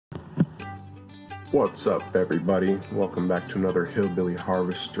What's up, everybody? Welcome back to another Hillbilly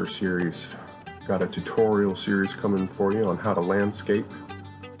Harvester series. Got a tutorial series coming for you on how to landscape.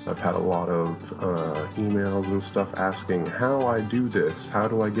 I've had a lot of emails and stuff asking how I do this. How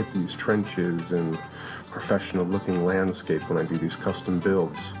do I get these trenches and professional looking landscape when I do these custom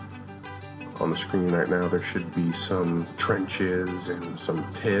builds? On the screen right now there should be some trenches and some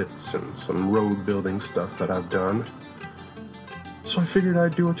pits and some road building stuff that I've done. So I figured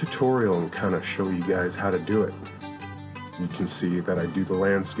I'd do a tutorial and kind of show you guys how to do it. You can see that I do the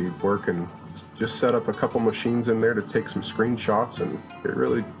landscape work and just set up a couple machines in there to take some screenshots, and it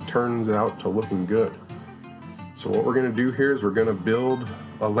really turns out to looking good. So what we're going to do here is we're going to build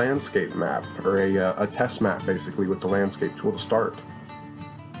a landscape map, or a test map basically, with the landscape tool to start.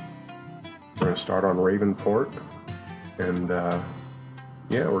 We're going to start on Ravenport, and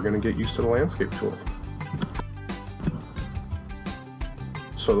yeah, we're going to get used to the landscape tool.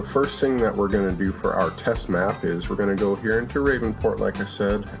 So the first thing that we're going to do for our test map is we're going to go here into Ravenport, like I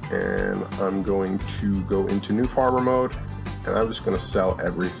said, and I'm going to go into new farmer mode, and I'm just going to sell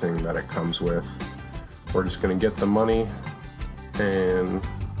everything that it comes with. We're just going to get the money and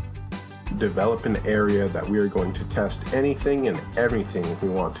develop an area that we are going to test anything and everything we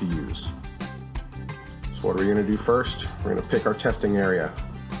want to use. So what are we going to do first? We're going to pick our testing area.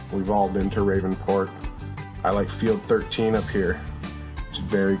 We've all been to Ravenport. I like field 13 up here. It's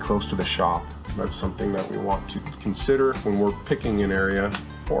very close to the shop. That's something that we want to consider when we're picking an area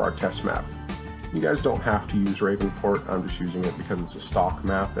for our test map. You guys don't have to use Ravenport. I'm just using it because it's a stock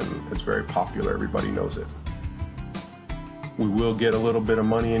map and it's very popular. Everybody knows it. We will get a little bit of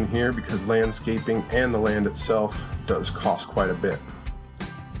money in here because landscaping and the land itself does cost quite a bit.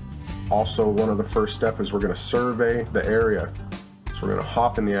 Also, one of the first steps is we're going to survey the area. So we're going to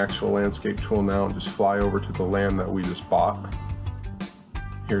hop in the actual landscape tool now and just fly over to the land that we just bought.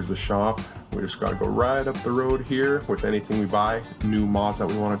 Here's the shop. We just got to go right up the road here with anything we buy, new mods that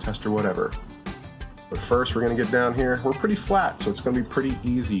we want to test or whatever. But first we're going to get down here. We're pretty flat, so it's going to be pretty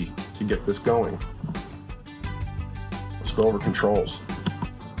easy to get this going. Let's go over controls.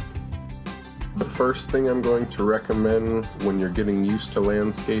 The first thing I'm going to recommend when you're getting used to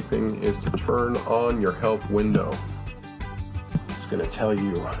landscaping is to turn on your help window. It's going to tell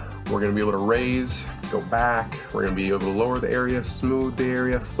you we're going to be able to raise, go back, we're going to be able to lower the area, smooth the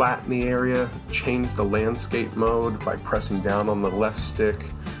area, flatten the area, change the landscape mode by pressing down on the left stick,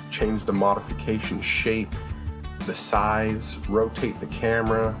 change the modification shape, the size, rotate the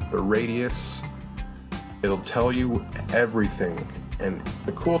camera, the radius. It'll tell you everything. And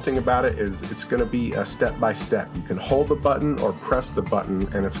the cool thing about it is it's going to be a step-by-step. You can hold the button or press the button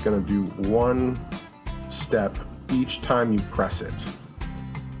and it's going to do one step each time you press it.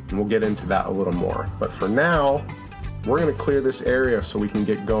 And we'll get into that a little more. But for now, we're going to clear this area so we can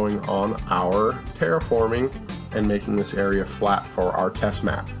get going on our terraforming and making this area flat for our test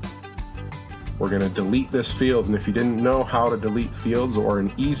map. We're going to delete this field, and if you didn't know how to delete fields or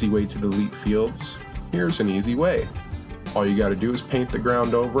an easy way to delete fields, here's an easy way. All you got to do is paint the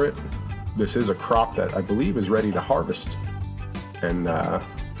ground over it. This is a crop that I believe is ready to harvest. And I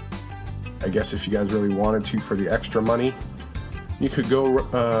guess if you guys really wanted to for the extra money, you could go,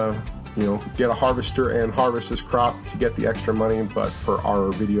 get a harvester and harvest this crop to get the extra money, but for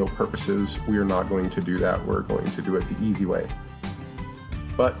our video purposes, we are not going to do that. We're going to do it the easy way.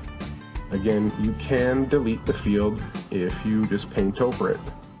 But again, you can delete the field if you just paint over it.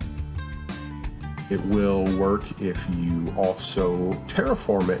 It will work if you also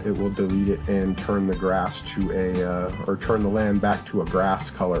terraform it. It will delete it and turn the grass to or turn the land back to a grass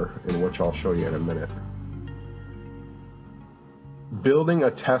color, in which I'll show you in a minute. Building a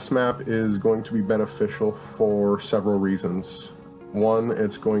test map is going to be beneficial for several reasons. One,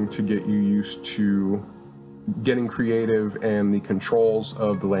 it's going to get you used to getting creative and the controls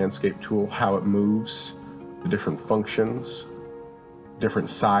of the landscape tool, how it moves, the different functions, different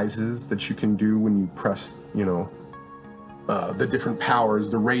sizes that you can do when you press, the different powers.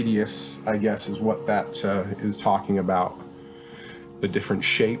 The radius, I guess, is what that is talking about. The different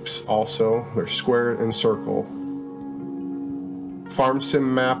shapes also, there's square and circle. Farm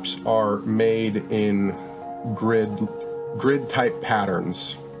sim maps are made in grid type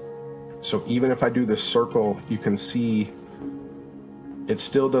patterns. So even if I do this circle, you can see it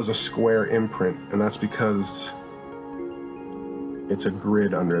still does a square imprint, and that's because it's a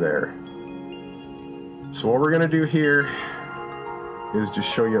grid under there. So what we're gonna do here is just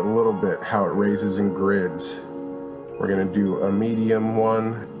show you a little bit how it raises in grids. We're gonna do a medium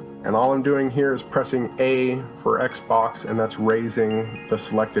one. And all I'm doing here is pressing A for Xbox, and that's raising the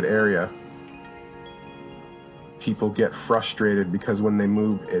selected area. people get frustrated because when they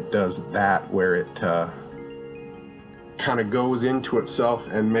move, it does that where it kind of goes into itself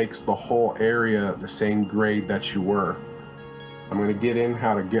and makes the whole area the same grade that you were. I'm going to get in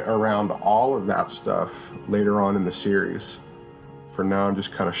how to get around all of that stuff later on in the series. For now, I'm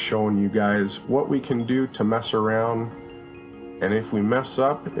just kind of showing you guys what we can do to mess around, and if we mess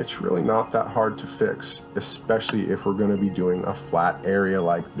up, it's really not that hard to fix, especially if we're going to be doing a flat area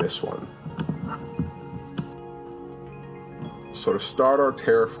like this one. So to start our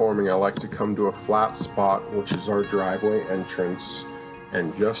terraforming, I like to come to a flat spot, which is our driveway entrance,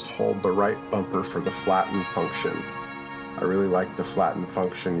 and just hold the right bumper for the flatten function. I really like the flatten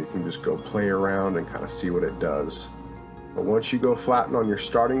function. You can just go play around and kind of see what it does. But once you go flatten on your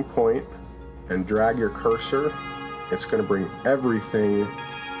starting point and drag your cursor, it's going to bring everything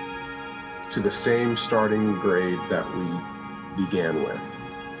to the same starting grade that we began with.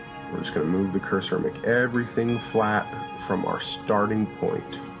 We're just going to move the cursor and make everything flat from our starting point.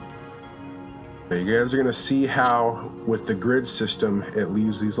 Now you guys are going to see how with the grid system it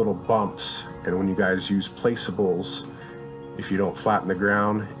leaves these little bumps, and when you guys use placeables, if you don't flatten the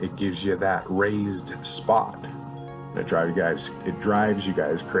ground, it gives you that raised spot. And it drives you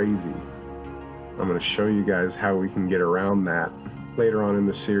guys crazy. I'm going to show you guys how we can get around that later on in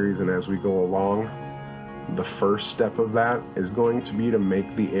the series, and as we go along. The first step of that is going to be to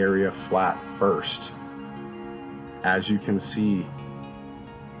make the area flat first. As you can see,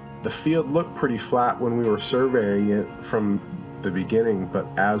 the field looked pretty flat when we were surveying it from the beginning, but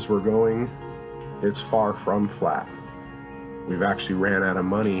as we're going, it's far from flat. We've actually ran out of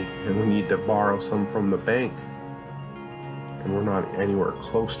money and we need to borrow some from the bank, and we're not anywhere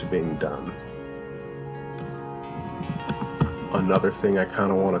close to being done. Another thing I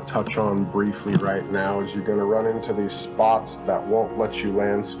kind of want to touch on briefly right now is you're going to run into these spots that won't let you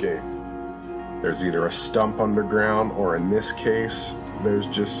landscape. There's either a stump underground, or in this case, there's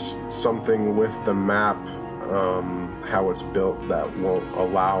just something with the map, how it's built, that won't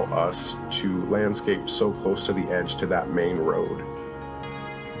allow us to landscape so close to the edge to that main road.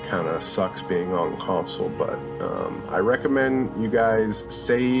 Kind of sucks being on console, but I recommend you guys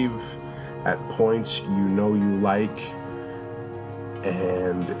save at points you know you like,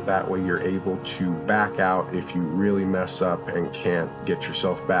 and that way you're able to back out if you really mess up and can't get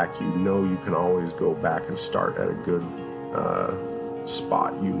yourself back. You know you can always go back and start at a good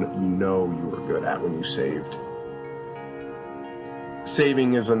spot you know you were good at when you saved.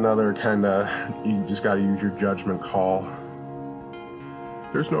 Saving is another kind of, you just got to use your judgment call.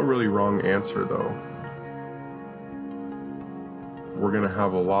 There's no really wrong answer though. We're gonna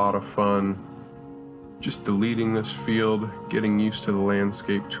have a lot of fun just deleting this field, getting used to the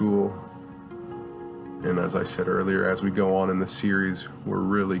landscape tool, and as I said earlier, as we go on in the series, we're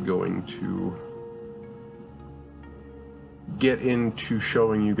really going to get into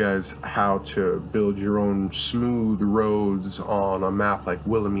showing you guys how to build your own smooth roads on a map like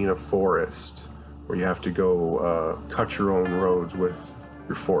Wilhelmina Forest, where you have to go cut your own roads with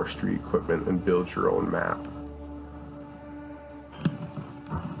your forestry equipment and build your own map.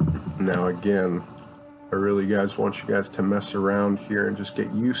 Now again, I really want you guys to mess around here and just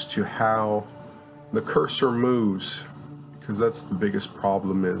get used to how the cursor moves, because that's the biggest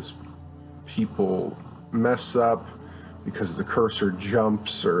problem, is people mess up because the cursor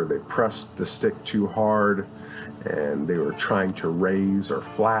jumps or they press the stick too hard and they were trying to raise or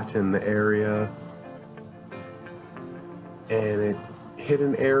flatten the area and it hit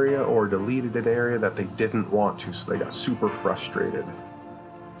an area or deleted an area that they didn't want to, so they got super frustrated.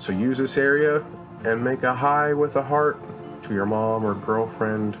 So use this area and make a hi with a heart to your mom or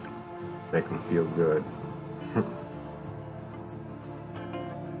girlfriend. Make them feel good.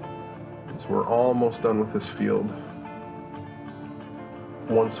 So we're almost done with this field.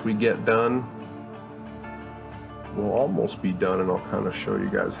 Once we get done, we'll almost be done, and I'll kind of show you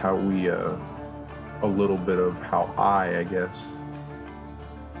guys how we, a little bit of how I guess,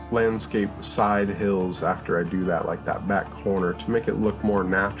 landscape side hills after I do that, like that back corner, to make it look more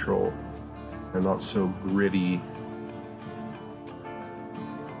natural and not so gritty.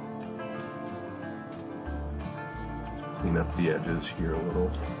 Clean up the edges here a little.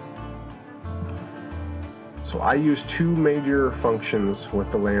 So I use two major functions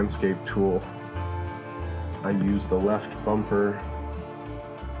with the landscape tool. I use the left bumper,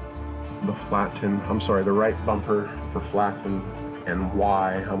 the right bumper for flatten, and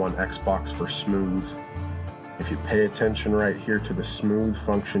Y, I'm on Xbox for smooth. If you pay attention right here to the smooth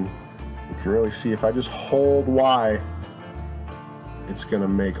function, you can really see if I just hold Y, it's gonna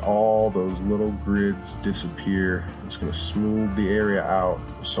make all those little grids disappear. It's gonna smooth the area out.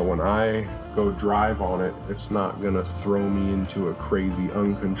 So when I go drive on it, it's not gonna throw me into a crazy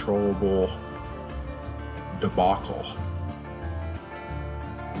uncontrollable debacle.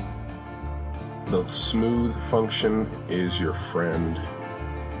 The smooth function is your friend.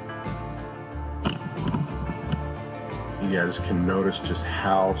 You guys can notice just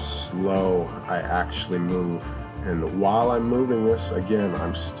how slow I actually move. And while I'm moving this, again,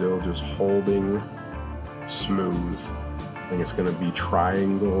 I'm still just holding smooth. I think it's gonna be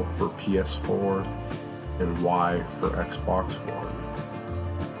triangle for PS4 and Y for Xbox One.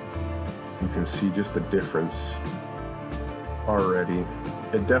 You can see just the difference already.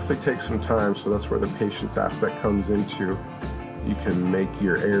 It definitely takes some time, so that's where the patience aspect comes into. You can make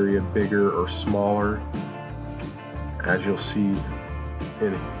your area bigger or smaller, as you'll see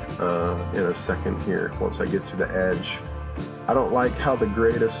in a second here, once I get to the edge. I don't like how the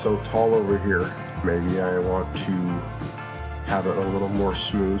grade is so tall over here. Maybe I want to have it a little more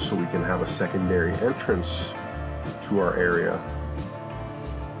smooth so we can have a secondary entrance to our area.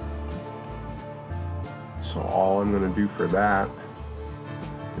 So all I'm gonna do for that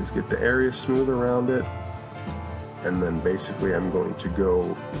is get the area smooth around it, and then basically I'm going to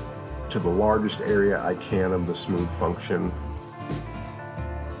go to the largest area I can of the smooth function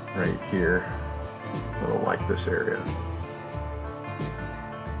right here. I don't like this area.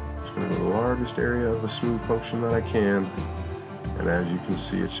 Just going to go to the largest area of the smooth function that I can, and as you can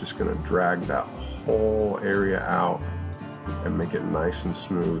see, it's just going to drag that whole area out and make it nice and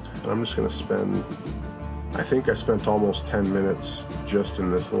smooth. And I'm just going to spend, I think I spent almost 10 minutes just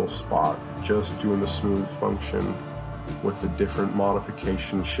in this little spot, just doing the smooth function with the different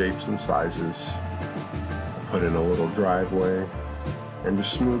modification shapes and sizes. Put in a little driveway and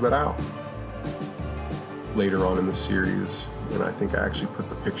just smooth it out. Later on in the series, and I think I actually put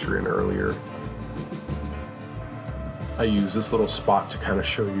the picture in earlier, I use this little spot to kind of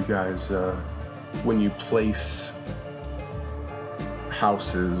show you guys when you place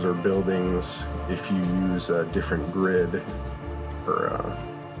houses or buildings, if you use a different grid, or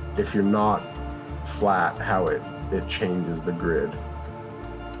if you're not flat, how it changes the grid.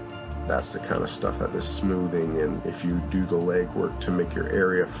 That's the kind of stuff that is smoothing, and if you do the legwork to make your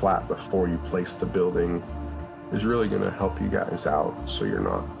area flat before you place the building, is really going to help you guys out, so you're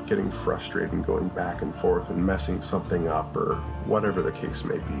not getting frustrated and going back and forth and messing something up or whatever the case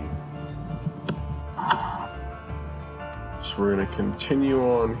may be. So we're going to continue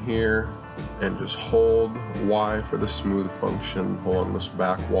on here and just hold Y for the smooth function along this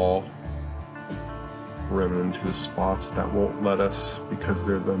back wall. Running into the spots that won't let us, because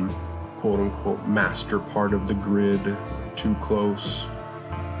they're the quote-unquote master part of the grid, too close,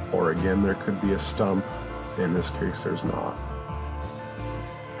 or again there could be a stump. In this case there's not.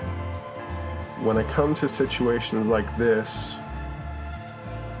 When I come to situations like this,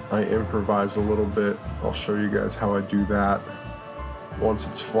 I improvise a little bit. I'll show you guys how I do that. Once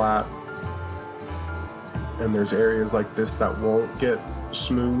it's flat and there's areas like this that won't get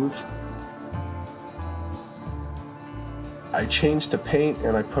smooth, I change to paint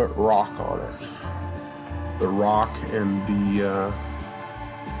and I put rock on it. The rock and the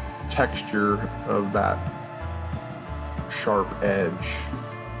texture of that sharp edge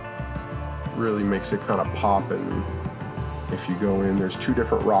really makes it kind of pop. And if you go in, there's two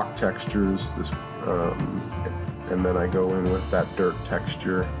different rock textures, this and then I go in with that dirt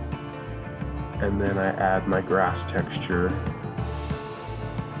texture, and then I add my grass texture,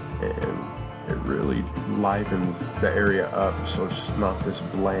 and it really livens the area up, so it's just not this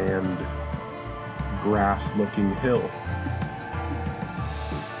bland grass looking hill.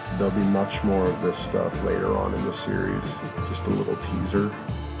 There'll be much more of this stuff later on in the series, just a little teaser.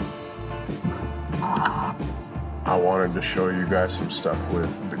 I wanted to show you guys some stuff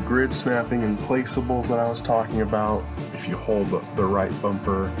with the grid snapping and placeables that I was talking about. If you hold the right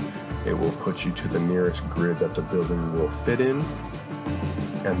bumper, it will put you to the nearest grid that the building will fit in.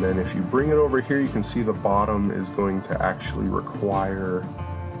 And then if you bring it over here, you can see the bottom is going to actually require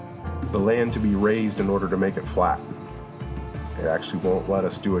the land to be raised in order to make it flat. It actually won't let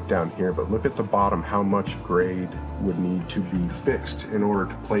us do it down here, but look at the bottom, how much grade would need to be fixed in order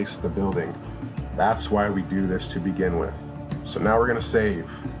to place the building. That's why we do this to begin with. So now we're gonna save,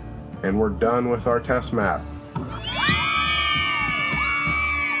 and we're done with our test map.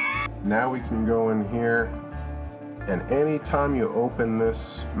 Now we can go in here, and anytime you open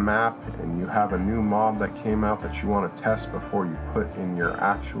this map and you have a new mob that came out that you want to test before you put in your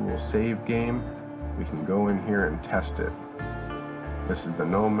actual save game, we can go in here and test it. This is the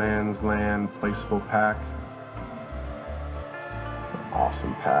No Man's Land placeable pack. It's an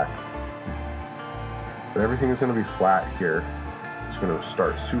awesome pack. But everything is going to be flat here. It's going to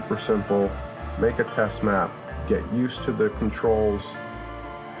start super simple. Make a test map, get used to the controls,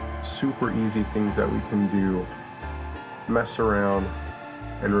 super easy things that we can do, mess around.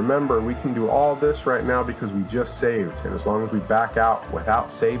 And remember, we can do all this right now because we just saved. And as long as we back out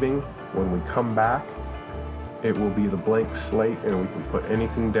without saving, when we come back, it will be the blank slate and we can put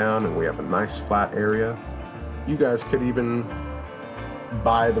anything down and we have a nice flat area. You guys could even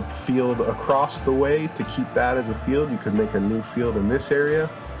buy the field across the way to keep that as a field. You could make a new field in this area,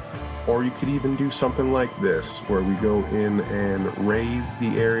 or you could even do something like this where we go in and raise the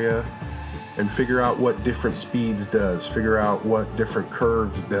area and figure out what different speeds does, figure out what different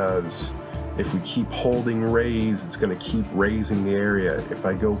curves does. If we keep holding raise, it's going to keep raising the area. If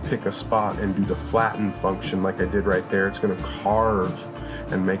I go pick a spot and do the flatten function like I did right there, it's going to carve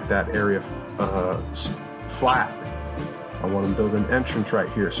and make that area flat. I want to build an entrance right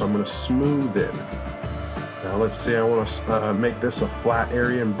here, so I'm going to smooth it. Now let's say I want to make this a flat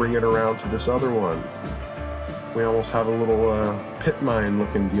area and bring it around to this other one. We almost have a little pit mine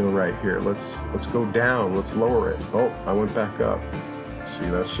looking deal right here. Let's go down, let's lower it. Oh, I went back up. See,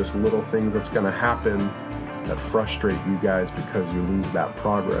 that's just little things that's going to happen that frustrate you guys because you lose that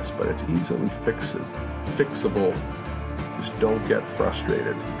progress, but it's easily fixable. Just don't get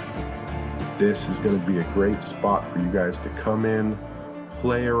frustrated. This is going to be a great spot for you guys to come in,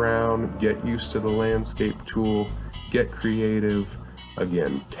 play around, get used to the landscape tool, get creative.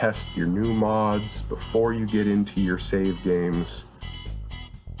 Again, test your new mods before you get into your save games.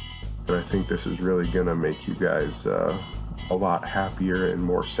 And I think this is really going to make you guys a lot happier and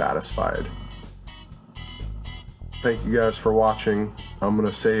more satisfied. Thank you guys for watching. I'm going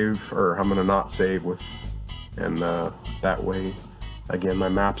to save, or I'm going to not save with, and that way, again, my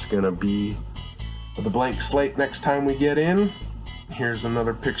map's going to be with a blank slate next time we get in. Here's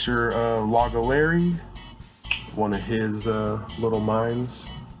another picture of Logga Larry, one of his little mines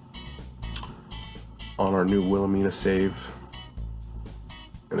on our new Wilhelmina save.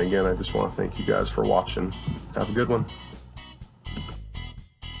 And again, I just want to thank you guys for watching. Have a good one.